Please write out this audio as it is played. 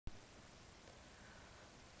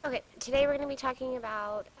Okay, today we're going to be talking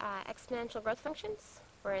about exponential growth functions.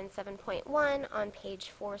 We're in 7.1 on page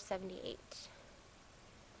 478.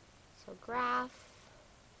 So graph,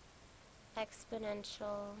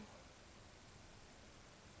 exponential,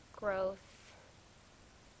 growth,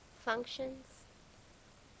 functions,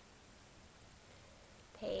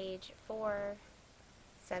 page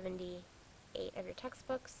 478 of your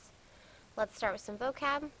textbooks. Let's start with some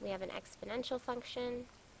vocab. We have an exponential function,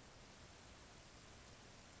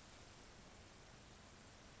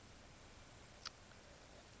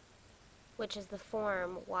 which is the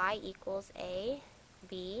form y equals a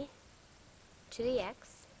b to the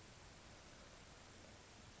x.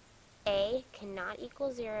 A cannot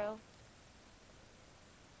equal 0,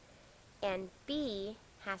 and b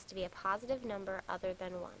has to be a positive number other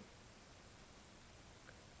than 1.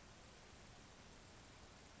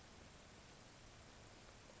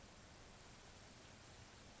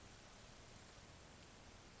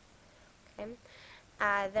 Okay.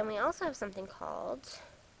 Then we also have something called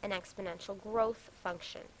an exponential growth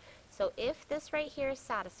function. So if this right here is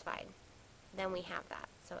satisfied, then we have that.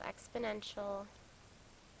 So exponential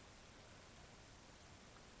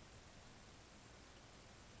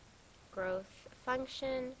growth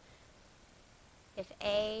function, if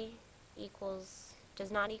a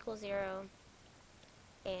does not equal 0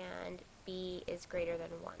 and b is greater than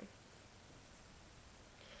 1.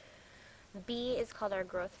 B is called our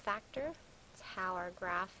growth factor. It's how our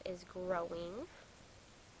graph is growing.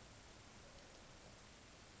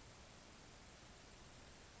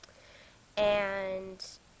 And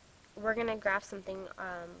we're going to graph something,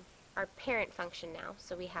 our parent function now.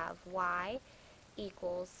 So we have y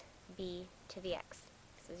equals b to the x.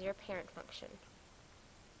 This is your parent function.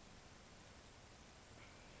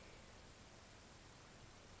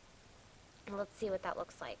 And let's see what that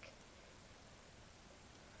looks like.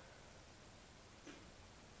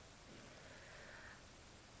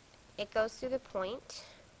 It goes through the point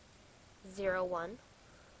 0, 1.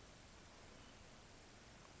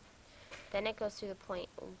 Then it goes through the point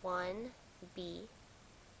 1b.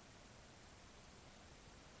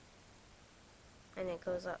 And it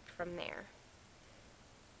goes up from there.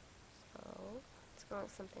 So it's going to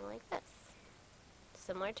look something like this.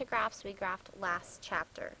 Similar to graphs we graphed last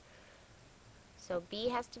chapter. So b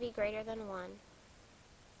has to be greater than 1.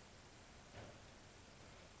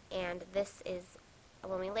 And this is,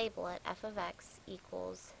 when we label it, f of x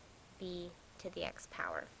equals b to the x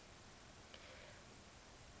power.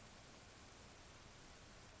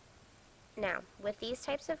 Now, with these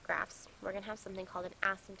types of graphs, we're going to have something called an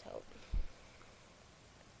asymptote.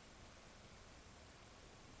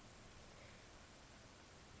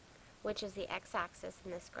 Which is the x-axis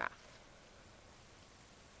in this graph.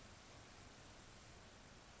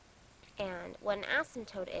 And what an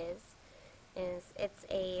asymptote is it's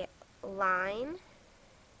a line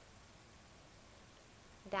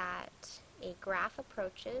that a graph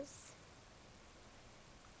approaches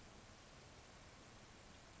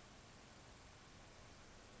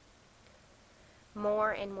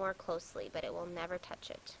more and more closely, but it will never touch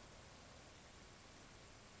it.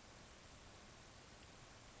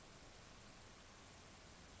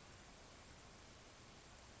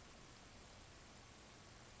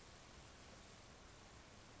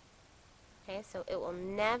 Okay, so it will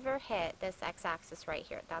never hit this x-axis right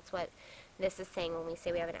here. That's what this is saying when we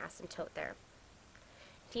say we have an asymptote there.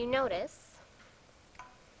 If you notice,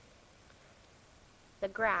 the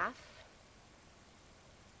graph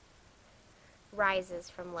rises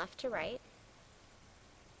from left to right.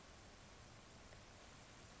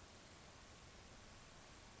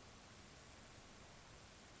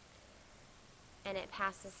 And it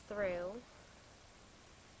passes through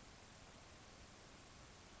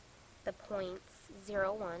the points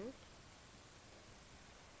 0, 1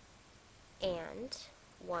 and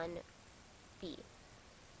 1b.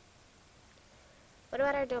 What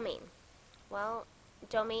about our domain? Well,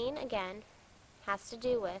 domain, again, has to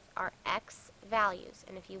do with our x values.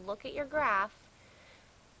 And if you look at your graph,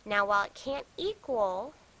 now while it can't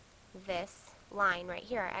equal this line right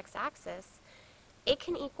here, our x-axis, it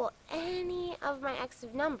can equal any of my x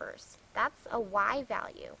numbers. That's a y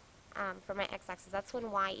value for my x-axis. That's when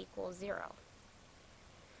y equals 0.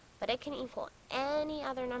 But it can equal any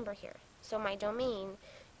other number here. So my domain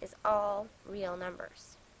is all real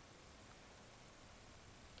numbers.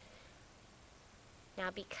 Now,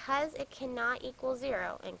 because it cannot equal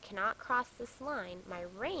 0 and cannot cross this line, my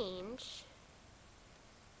range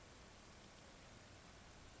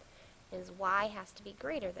is y has to be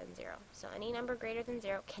greater than 0. So any number greater than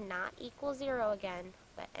 0 cannot equal 0 again,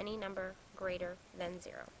 but any number greater than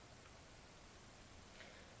 0.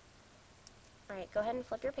 Alright, go ahead and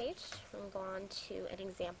flip your page and go on to an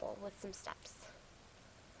example with some steps.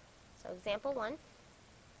 So example 1,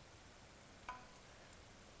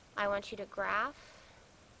 I want you to graph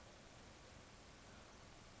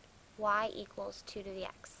y equals 2 to the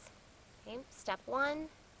x. Okay? Step 1,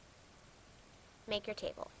 make your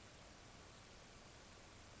table.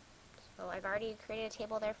 So I've already created a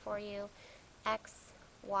table there for you. X,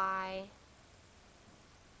 y.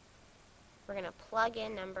 We're going to plug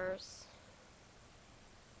in numbers.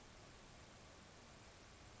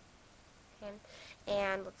 Okay?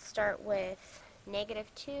 And let's start with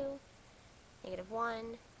 -2,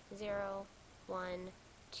 -1, 0, 1,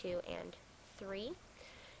 2, and 3.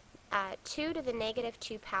 2 to the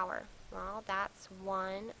 -2 power. Well, that's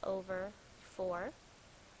 1 over 4.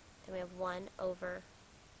 Then we have 1 over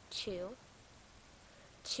 2.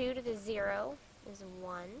 2 to the 0 is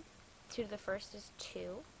 1. 2 to the first is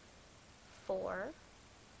 2. 4,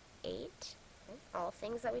 8. Okay. All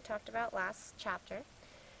things that we talked about last chapter.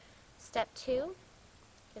 Step 2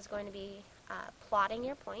 is going to be plotting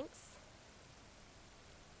your points.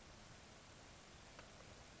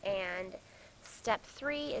 And step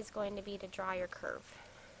 3 is going to be to draw your curve.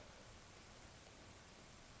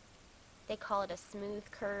 They call it a smooth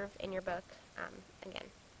curve in your book.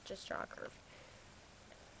 Again, just draw a curve.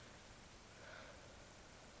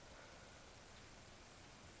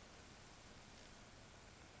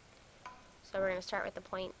 So we're going to start with the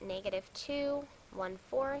point -2,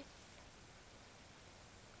 1/4,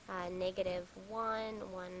 -1,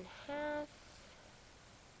 1/2,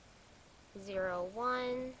 0,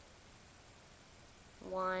 1,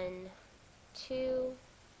 1, 2,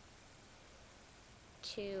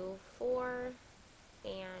 2, 4,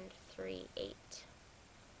 and 3, 8.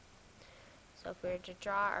 So if we were to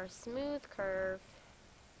draw our smooth curve,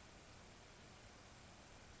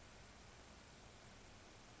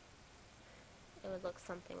 it would look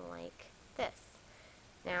something like this.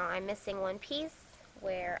 Now I'm missing one piece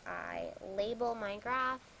where I label my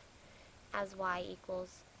graph as y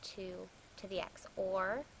equals 2 to the x,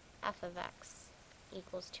 or f of x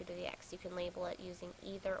equals 2 to the x. You can label it using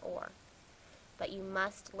either or, but you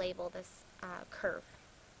must label this curve.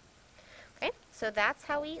 Okay, so that's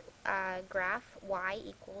how we graph y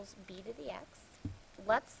equals b to the x.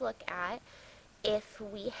 Let's look at if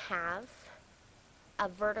we have a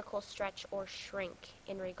vertical stretch or shrink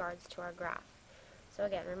in regards to our graph. So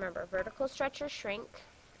again, remember, vertical stretch or shrink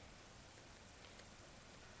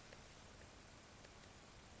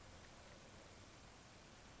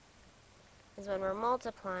is when we're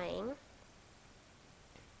multiplying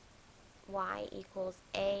y equals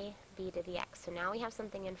a b to the x. So now we have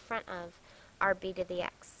something in front of our b to the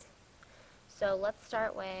x. So let's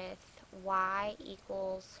start with y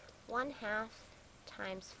equals 1/2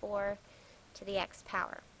 times 4 to the x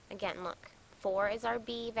power. Again, look, 4 is our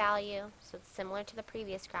b value, so it's similar to the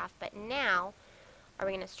previous graph, but now, are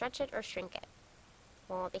we going to stretch it or shrink it?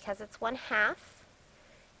 Well, because it's 1/2,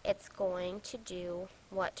 it's going to do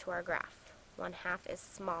what to our graph? 1/2 is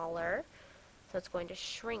smaller, so it's going to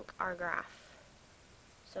shrink our graph.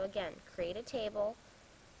 So again, create a table,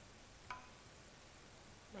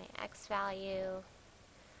 my x value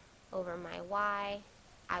over my y.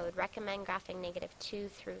 I would recommend graphing -2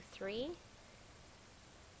 through 3.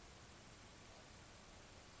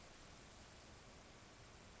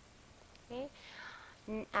 Okay.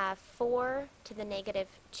 4 to the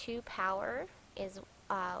 -2 power is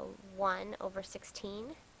 1 over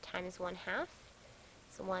 16 times 1/2.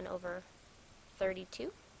 So 1 over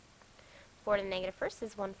 32. 4 to the -1st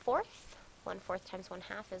is 1/4. 1/4 times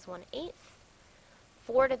 1/2 is 1/8.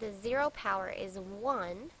 4 to the 0 power is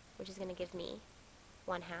 1, which is going to give me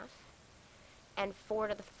 1/2. And 4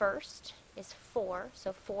 to the 1st is 4,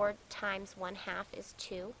 so 4 times 1/2 is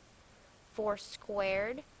 2. 4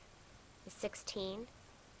 squared is 16,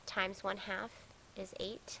 times 1/2 is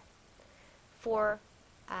 8. 4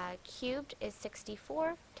 cubed is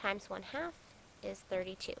 64, times 1/2 is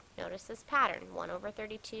 32. Notice this pattern, 1 over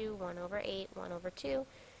 32, 1 over 8, 1 over 2,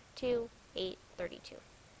 2, 8, 32.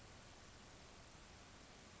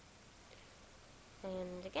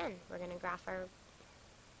 And again, we're going to graph our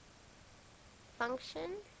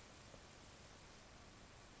function.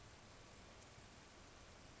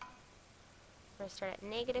 We're going to start at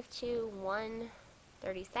 -2, 1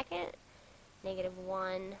 32nd,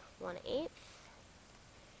 -1 1/8,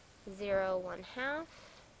 0 1/2,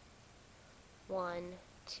 1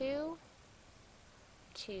 2,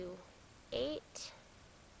 2 8,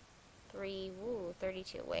 3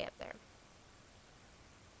 32, way up there.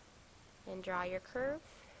 And draw your curve.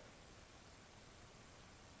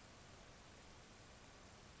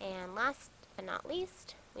 And last but not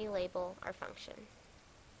least, we label our function.